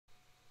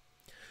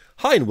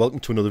Hi and welcome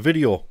to another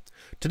video.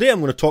 Today I'm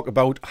going to talk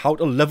about how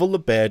to level the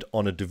bed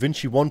on a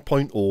DaVinci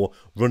 1.0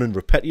 running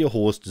Repetier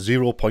host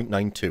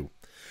 0.92.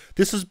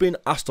 This has been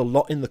asked a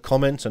lot in the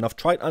comments and I've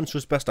tried to answer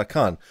as best I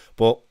can,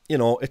 but you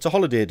know, it's a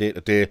holiday day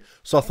today,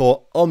 so I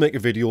thought I'll make a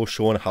video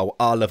showing how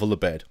I level the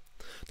bed.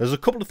 There's a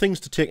couple of things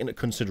to take into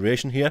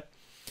consideration here.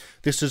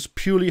 This is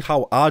purely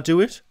how I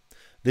do it.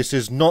 This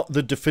is not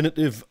the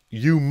definitive,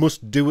 you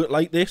must do it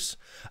like this,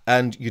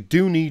 and you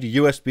do need a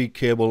USB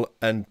cable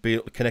and be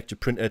able to connect your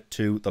printer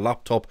to the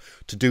laptop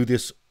to do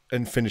this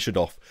and finish it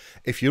off.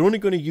 If you're only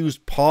going to use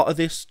part of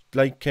this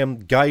like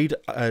guide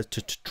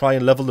to try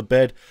and level the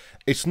bed,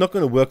 it's not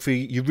going to work for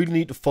you. You really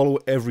need to follow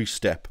every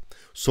step.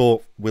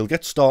 So we'll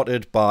get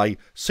started by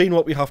seeing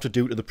what we have to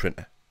do to the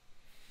printer.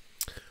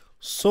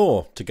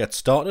 So to get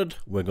started,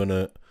 we're going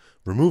to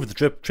remove the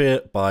drip tray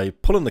by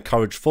pulling the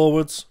carriage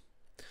forwards.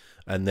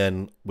 And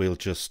then we'll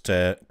just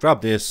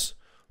grab this,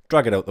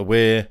 drag it out the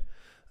way,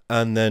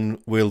 and then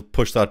we'll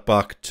push that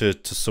back to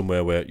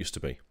somewhere where it used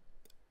to be.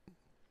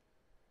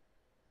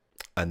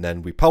 And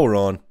then we power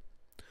on,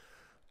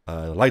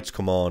 the lights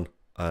come on,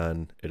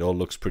 and it all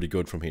looks pretty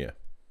good from here.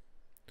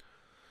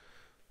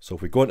 So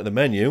if we go into the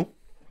menu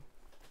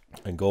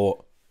and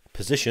go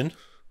position,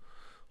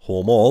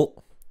 home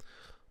all,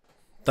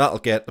 that'll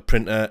get the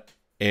printer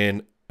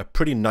in a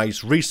pretty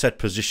nice reset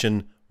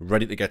position,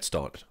 ready to get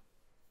started.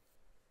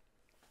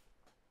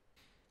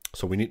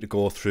 So we need to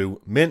go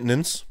through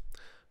maintenance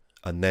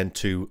and then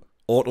to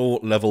auto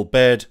level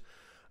bed,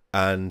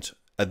 and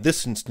at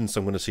this instance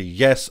I'm going to say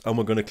yes, and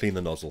we're going to clean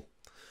the nozzle.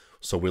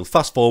 So we'll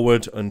fast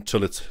forward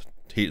until it's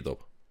heated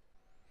up.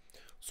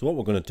 So what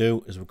we're going to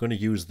do is we're going to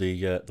use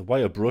the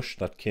wire brush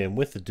that came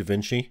with the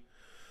DaVinci.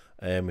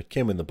 It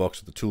came in the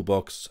box of the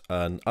toolbox,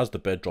 and as the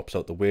bed drops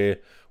out the way,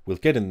 we'll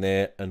get in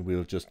there and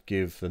we'll just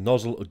give the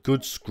nozzle a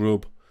good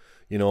scrub.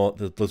 You know,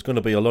 there's going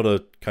to be a lot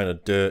of kind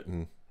of dirt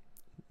and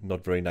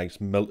not very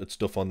nice melted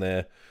stuff on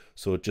there,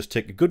 so just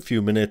take a good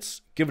few minutes,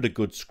 give it a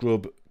good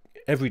scrub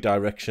every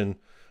direction,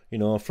 you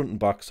know, front and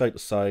back, side to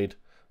side,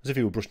 as if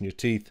you were brushing your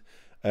teeth.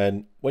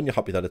 And when you're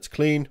happy that it's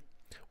clean,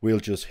 we'll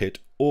just hit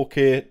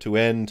OK to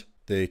end.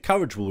 The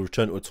carriage will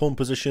return to its home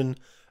position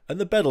and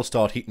the bed will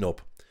start heating up.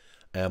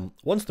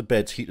 Once the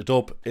bed's heated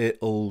up,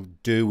 it'll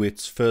do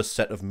its first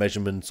set of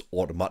measurements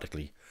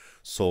automatically.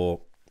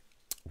 So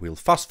we'll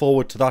fast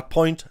forward to that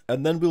point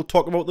and then we'll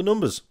talk about the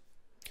numbers.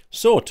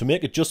 So to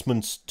make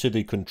adjustments to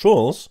the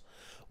controls,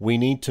 we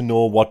need to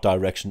know what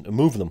direction to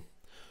move them.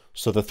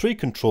 So the three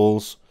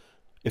controls,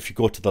 if you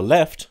go to the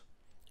left,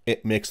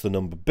 it makes the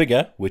number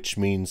bigger, which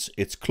means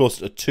it's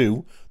closer to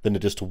 2 than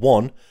it is to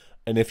 1.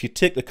 And if you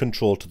take the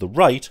control to the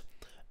right,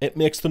 it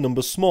makes the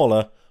number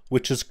smaller,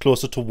 which is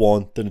closer to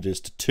 1 than it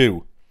is to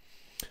 2.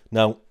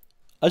 Now,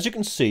 as you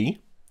can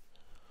see,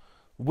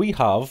 we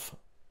have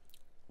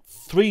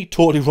 3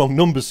 totally wrong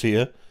numbers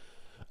here,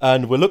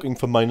 and we're looking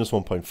for minus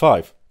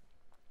 1.5.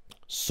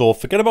 So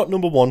forget about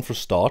number 1 for a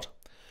start,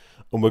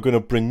 and we're going to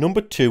bring number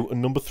 2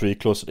 and number 3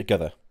 closer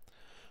together.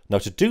 Now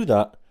to do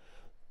that,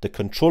 the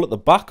control at the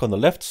back on the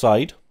left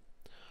side,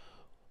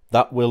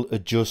 that will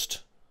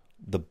adjust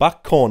the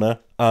back corner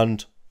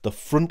and the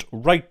front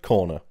right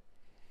corner.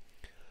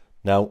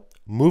 Now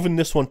moving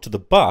this one to the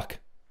back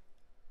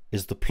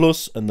is the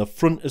plus and the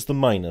front is the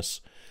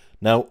minus.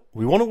 Now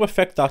we want to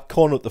affect that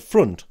corner at the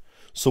front,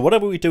 so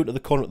whatever we do to the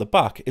corner at the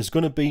back is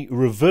going to be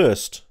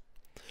reversed.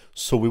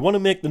 So we want to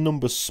make the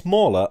numbers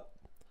smaller,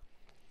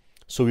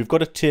 so we've got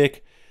to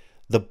take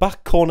the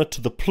back corner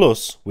to the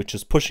plus, which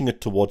is pushing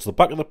it towards the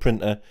back of the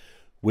printer,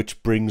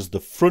 which brings the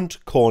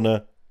front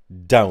corner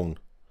down.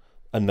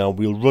 And now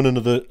we'll run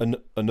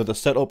another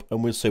setup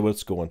and we'll see where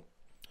it's going.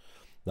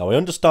 Now I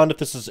understand if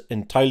this is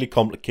entirely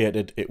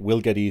complicated, it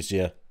will get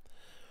easier.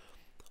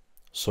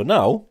 So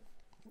now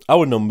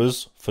our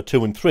numbers for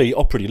 2 and 3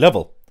 are pretty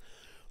level.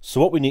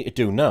 So what we need to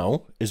do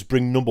now is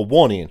bring number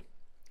 1 in.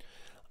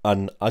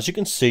 And as you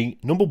can see,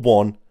 number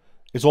 1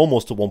 is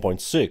almost at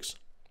 1.6.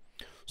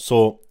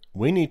 So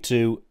we need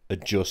to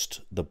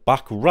adjust the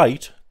back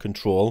right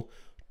control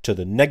to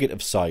the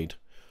negative side,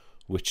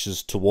 which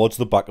is towards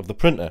the back of the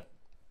printer.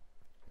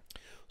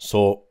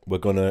 So we're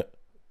going to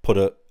put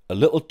a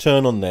little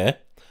turn on there.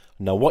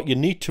 Now what you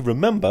need to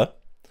remember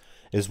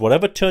is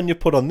whatever turn you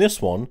put on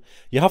this one,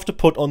 you have to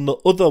put on the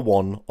other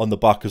one on the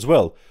back as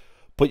well.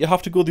 But you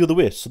have to go the other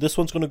way. So this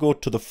one's going to go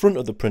to the front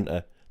of the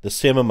printer, the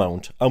same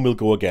amount, and we'll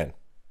go again.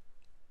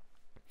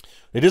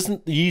 It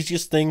isn't the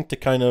easiest thing to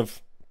kind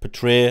of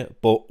portray,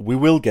 but we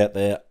will get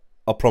there,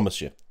 I promise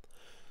you.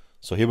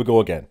 So here we go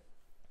again.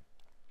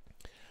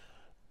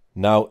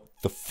 Now,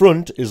 the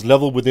front is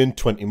level within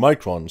 20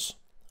 microns,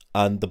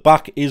 and the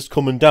back is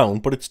coming down,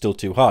 but it's still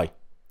too high.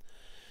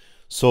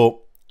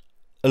 So,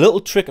 a little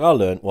trick I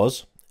learned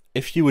was,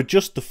 if you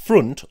adjust the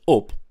front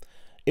up,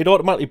 it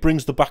automatically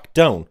brings the back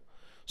down.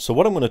 So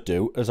what I'm going to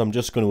do is I'm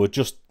just going to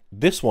adjust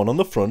this one on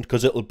the front,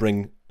 because it'll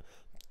bring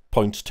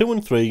points 2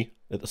 and 3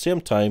 at the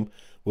same time.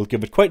 We'll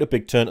give it quite a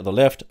big turn to the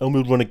left and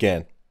we'll run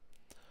again.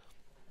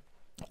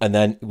 And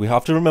then we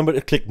have to remember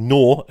to click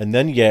no and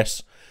then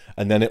yes,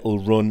 and then it'll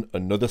run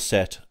another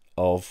set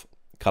of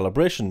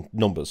calibration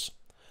numbers.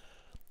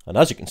 And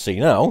as you can see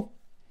now,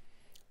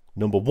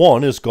 number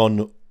 1 has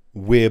gone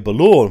way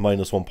below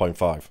minus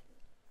 1.5.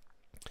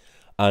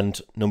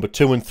 And number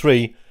 2 and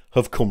 3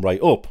 have come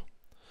right up.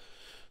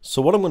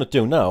 So what I'm going to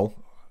do now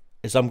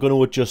is I'm going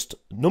to adjust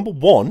number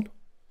 1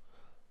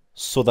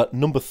 so that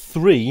number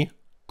 3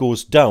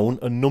 goes down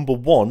and number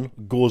 1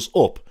 goes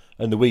up.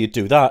 And the way you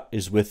do that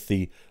is with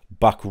the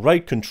back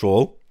right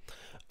control,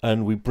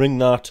 and we bring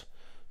that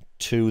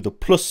to the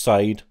plus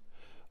side.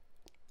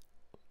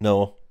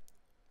 No.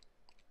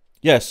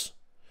 Yes,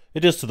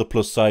 it is to the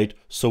plus side,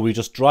 so we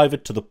just drive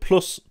it to the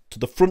plus, to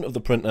the front of the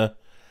printer,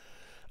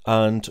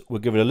 and we'll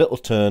give it a little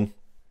turn,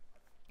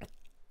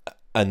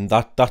 and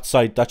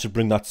that should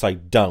bring that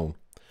side down.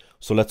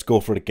 So let's go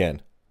for it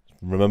again.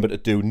 Remember to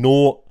do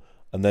no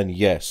and then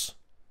yes,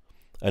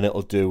 and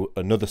it'll do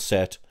another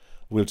set.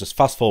 We'll just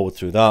fast forward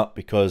through that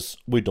because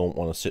we don't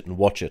want to sit and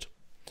watch it.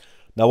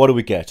 Now what do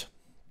we get?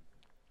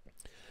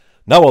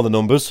 Now all the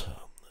numbers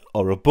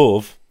are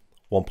above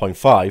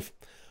 1.5,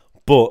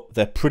 but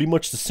they're pretty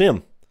much the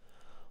same.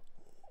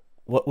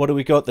 What do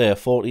we got there?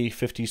 40,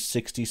 50,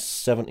 60,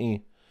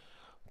 70,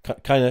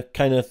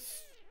 kind of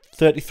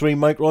 33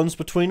 microns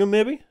between them,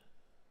 maybe?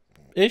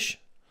 Ish.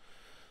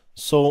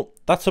 So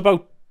that's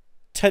about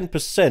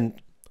 10%,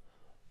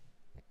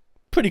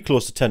 pretty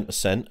close to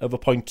 10% of a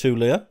 0.2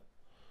 layer.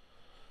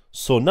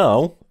 So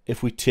now,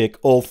 if we take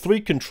all 3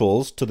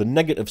 controls to the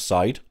negative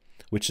side,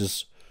 which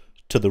is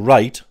to the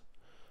right,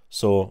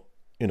 so,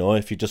 you know,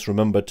 if you just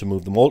remember to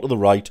move them all to the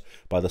right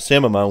by the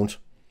same amount,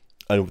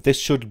 and this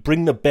should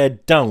bring the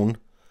bed down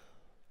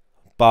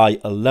by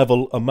a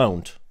level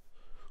amount.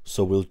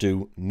 So we'll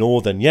do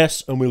no, then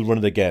yes, and we'll run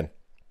it again.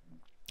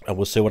 And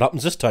we'll see what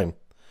happens this time.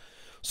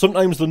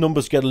 Sometimes the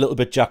numbers get a little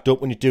bit jacked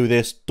up when you do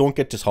this. Don't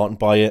get disheartened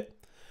by it.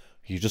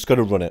 You just got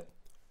to run it.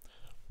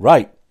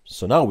 Right,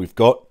 so now we've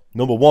got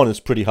number 1 is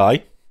pretty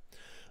high,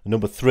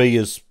 number 3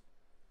 is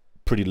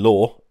pretty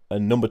low,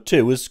 and number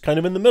 2 is kind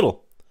of in the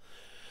middle.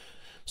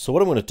 So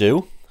what I'm going to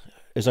do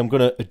is I'm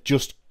going to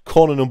adjust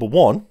corner number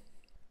 1,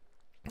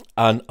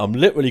 and I'm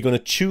literally going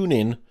to tune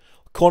in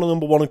corner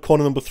number 1 and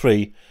corner number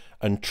 3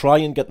 and try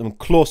and get them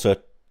closer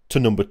to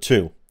number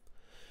 2.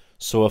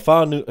 So if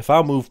I move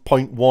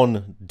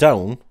 0.1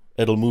 down,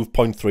 it'll move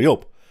 0.3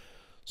 up.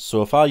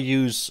 So if I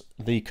use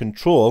the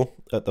control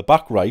at the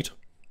back right,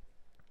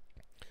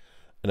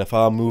 and if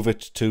I move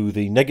it to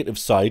the negative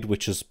side,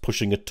 which is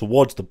pushing it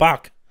towards the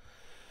back,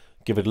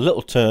 give it a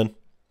little turn,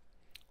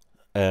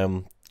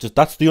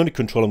 that's the only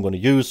control I'm going to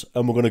use,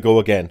 and we're going to go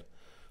again.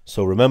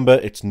 So remember,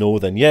 it's no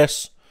then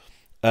yes,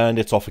 and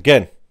it's off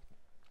again.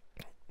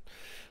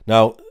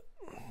 Now,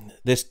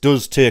 this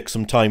does take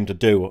some time to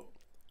do.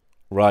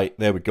 Right,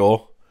 there we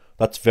go.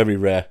 That's very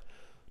rare.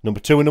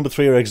 Number 2 and number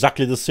 3 are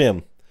exactly the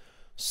same.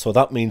 So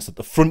that means that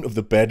the front of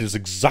the bed is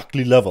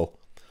exactly level.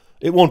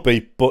 It won't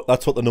be, but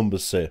that's what the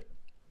numbers say.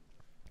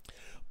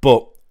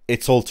 But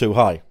it's all too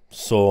high.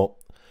 So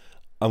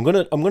I'm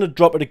gonna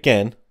drop it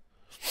again,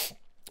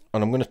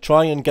 and I'm gonna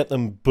try and get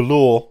them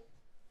below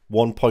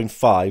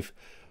 1.5.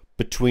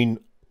 Between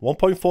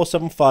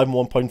 1.475 and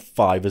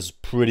 1.5 is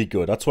pretty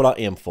good. That's what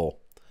I aim for.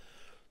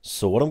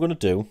 So what I'm going to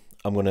do,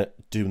 I'm going to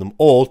do them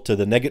all to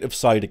the negative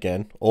side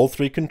again. All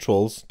 3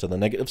 controls to the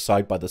negative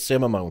side by the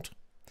same amount.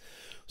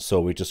 So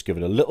we just give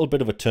it a little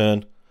bit of a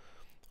turn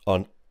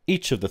on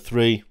each of the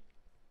 3.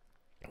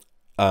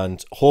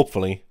 And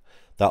hopefully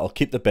that'll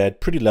keep the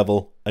bed pretty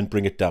level and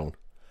bring it down.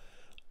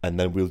 And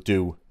then we'll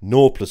do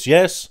no plus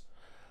yes.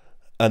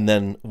 And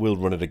then we'll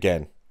run it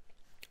again.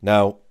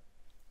 Now,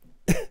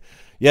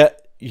 yeah,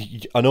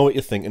 I know what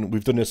you're thinking.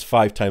 We've done this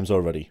 5 times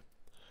already.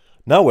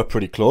 Now we're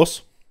pretty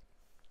close.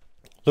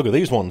 Look at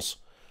these ones.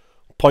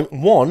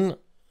 0.1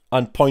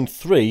 and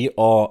 0.3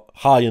 are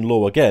high and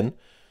low again.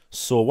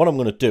 So what I'm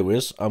going to do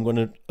is I'm going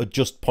to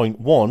adjust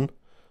 0.1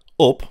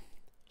 up.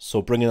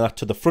 So bringing that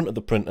to the front of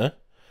the printer.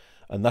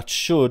 And that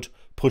should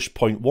push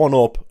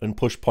 0.1 up and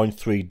push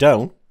 0.3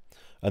 down.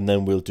 And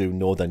then we'll do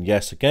no then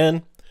yes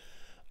again.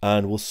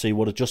 And we'll see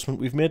what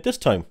adjustment we've made this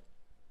time.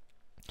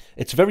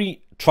 It's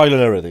very trial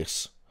and error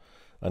this.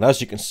 And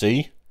as you can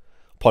see,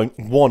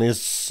 0.1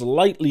 is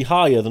slightly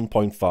higher than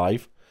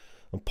 0.5.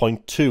 And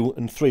 0.2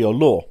 and 3 are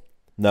low.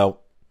 Now,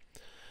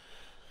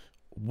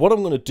 what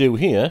I'm going to do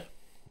here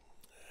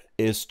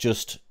is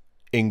just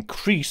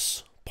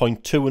increase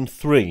 0.2 and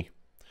 3,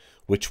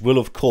 which will,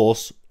 of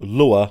course,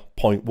 lower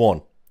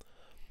 0.1.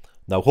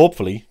 Now,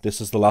 hopefully, this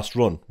is the last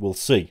run. We'll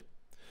see.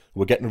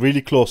 We're getting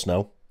really close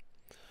now.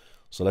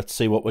 So let's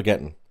see what we're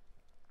getting.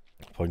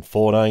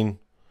 0.49,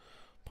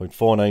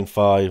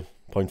 0.495,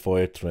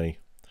 0.483.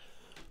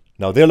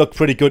 Now, they look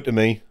pretty good to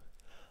me.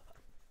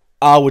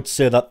 I would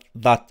say that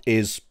that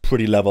is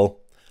pretty level.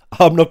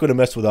 I'm not going to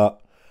mess with that.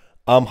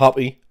 I'm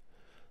happy.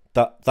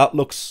 That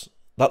looks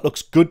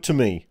good to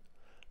me.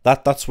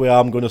 That's where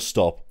I'm going to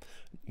stop.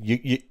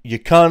 You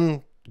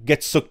can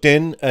get sucked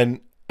in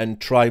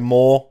and try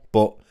more,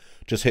 but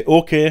just hit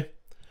OK.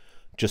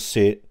 Just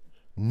say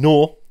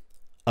no,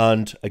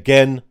 and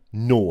again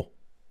no,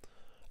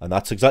 and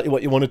that's exactly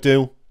what you want to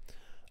do,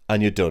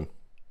 and you're done.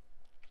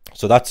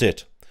 So that's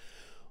it.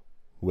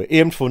 We're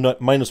aimed for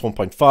minus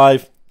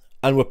 1.5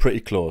 and we're pretty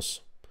close.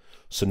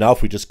 So now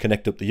if we just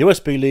connect up the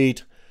USB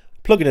lead,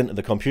 plug it into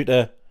the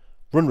computer,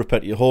 run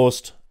Repetier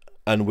host,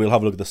 and we'll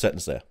have a look at the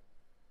settings there.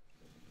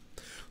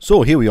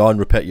 So here we are in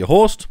Repetier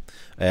host.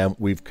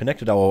 We've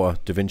connected our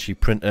DaVinci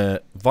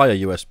printer via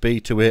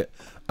USB to it,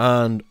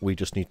 and we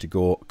just need to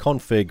go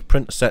config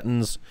printer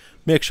settings,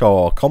 make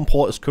sure our COM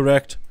port is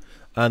correct,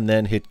 and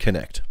then hit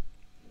connect.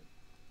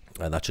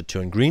 And that should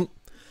turn green.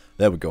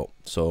 There we go.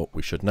 So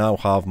we should now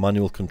have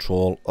manual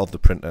control of the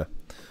printer.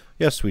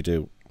 Yes, we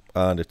do.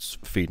 And it's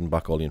feeding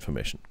back all the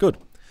information. Good.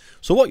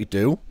 So what you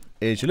do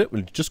is you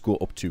literally just go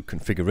up to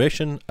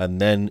configuration, and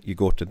then you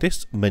go to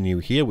this menu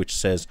here which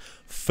says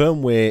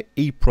firmware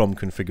Eeprom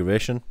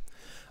configuration.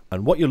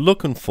 And what you're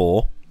looking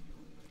for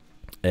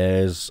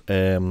is,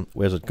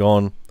 where's it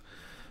gone?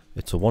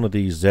 It's one of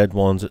these Z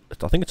ones.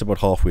 I think it's about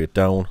halfway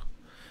down.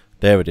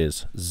 There it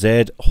is.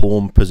 Z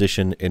home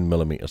position in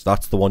millimeters.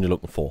 That's the one you're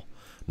looking for.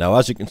 Now,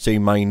 as you can see,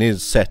 mine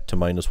is set to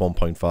minus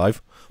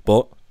 1.5,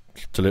 but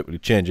to literally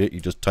change it, you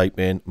just type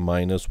in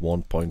minus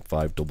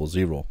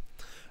 1.500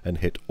 and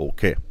hit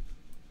OK.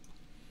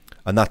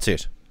 And that's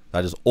it.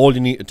 That is all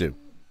you need to do.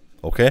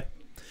 Okay?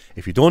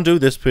 If you don't do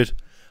this bit,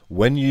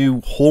 when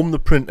you home the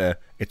printer,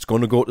 it's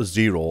going to go to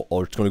 0,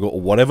 or it's going to go to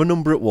whatever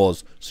number it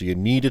was, so you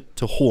need it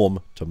to home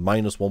to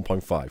minus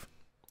 1.5.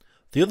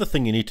 The other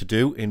thing you need to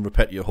do in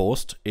Repetier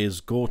host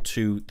is go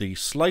to the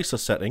slicer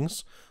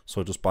settings.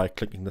 So just by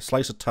clicking the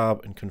slicer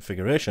tab in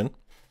configuration,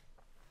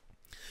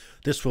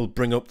 this will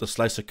bring up the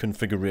slicer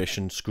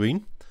configuration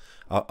screen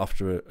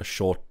after a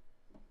short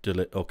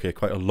delay. Okay,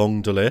 quite a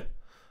long delay.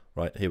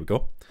 Right, here we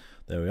go.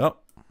 There we are.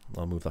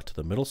 I'll move that to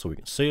the middle so we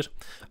can see it.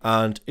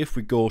 And if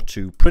we go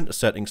to printer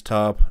settings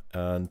tab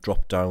and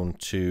drop down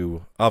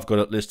to, I've got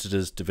it listed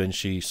as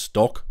DaVinci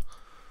stock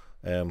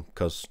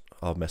because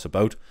I'll mess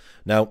about.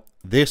 Now,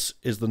 this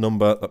is the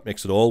number that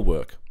makes it all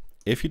work.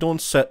 If you don't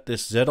set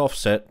this Z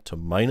offset to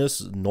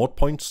minus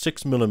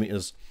 0.6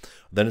 millimeters,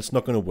 then it's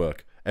not going to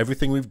work.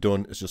 Everything we've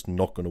done is just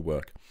not going to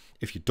work.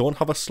 If you don't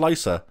have a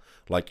slicer,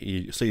 like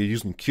you say you're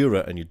using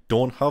Cura and you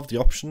don't have the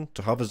option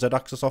to have a Z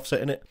axis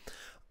offset in it,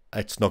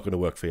 it's not going to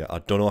work for you. I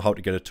don't know how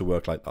to get it to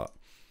work like that.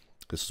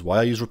 This is why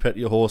I use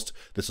Repetier host.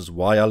 This is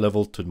why I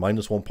level to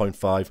minus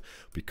 1.5,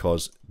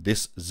 because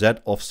this Z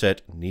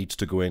offset needs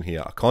to go in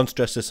here. I can't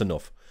stress this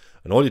enough.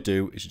 And all you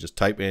do is you just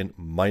type in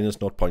minus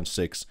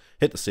 0.6,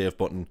 hit the save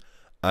button,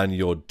 and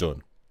you're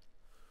done.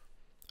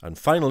 And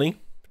finally,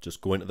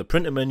 just go into the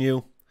printer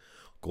menu,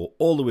 go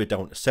all the way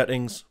down to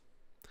settings,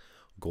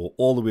 go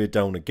all the way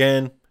down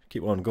again,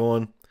 keep on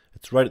going.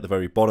 It's right at the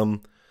very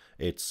bottom.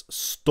 It's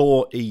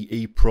store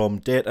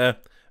Eeprom data,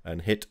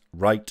 and hit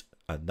write,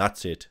 and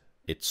that's it.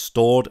 It's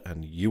stored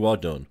and you are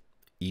done.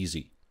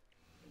 Easy.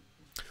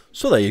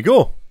 So there you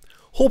go.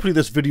 Hopefully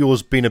this video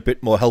has been a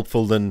bit more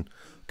helpful than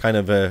kind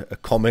of a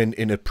comment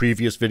in a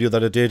previous video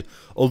that I did.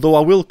 Although I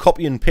will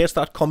copy and paste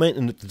that comment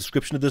in the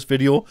description of this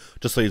video,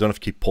 just so you don't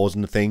have to keep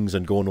pausing the things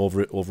and going over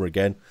it over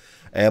again.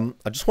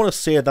 I just want to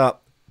say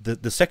that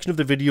the section of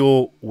the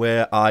video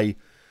where I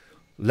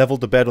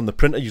leveled the bed on the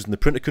printer using the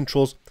printer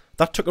controls,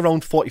 that took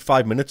around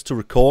 45 minutes to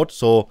record,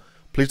 so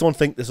please don't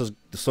think this is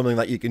something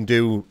that you can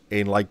do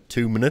in like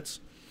 2 minutes.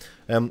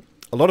 A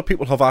lot of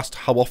people have asked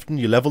how often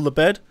you level the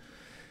bed.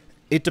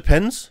 It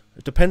depends.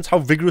 It depends how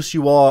vigorous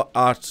you are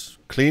at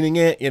cleaning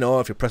it. You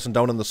know, if you're pressing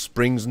down on the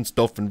springs and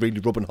stuff and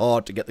really rubbing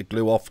hard to get the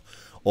glue off,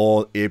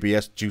 or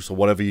ABS juice or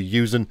whatever you're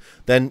using,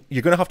 then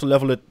you're going to have to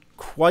level it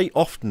quite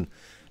often.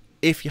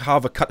 If you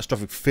have a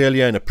catastrophic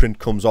failure and a print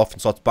comes off and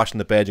starts bashing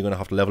the bed, you're going to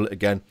have to level it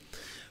again.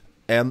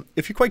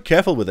 If you're quite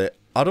careful with it,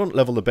 I don't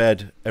level the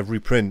bed every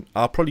print.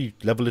 I'll probably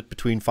level it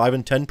between 5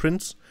 and 10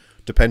 prints,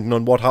 depending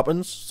on what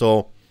happens.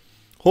 So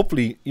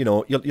hopefully, you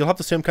know, you'll have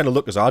the same kind of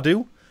look as I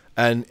do,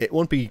 and it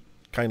won't be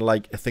kind of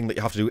like a thing that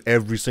you have to do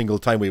every single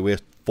time where you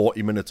waste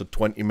 40 minutes or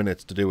 20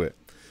 minutes to do it.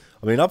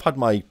 I mean, I've had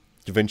my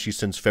DaVinci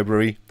since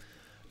February,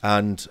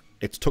 and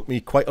it's took me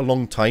quite a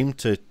long time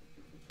to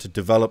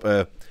develop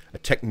a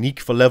technique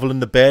for leveling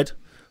the bed,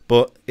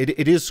 but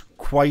it is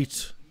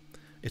quite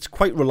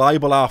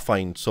reliable, I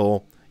find.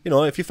 So, you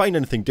know, if you find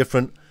anything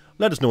different,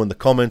 let us know in the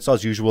comments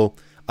as usual,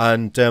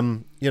 and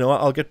you know,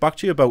 I'll get back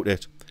to you about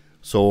it.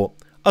 So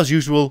as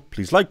usual,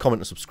 please like, comment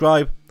and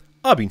subscribe.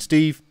 I've been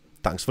Steve.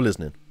 Thanks for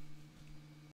listening.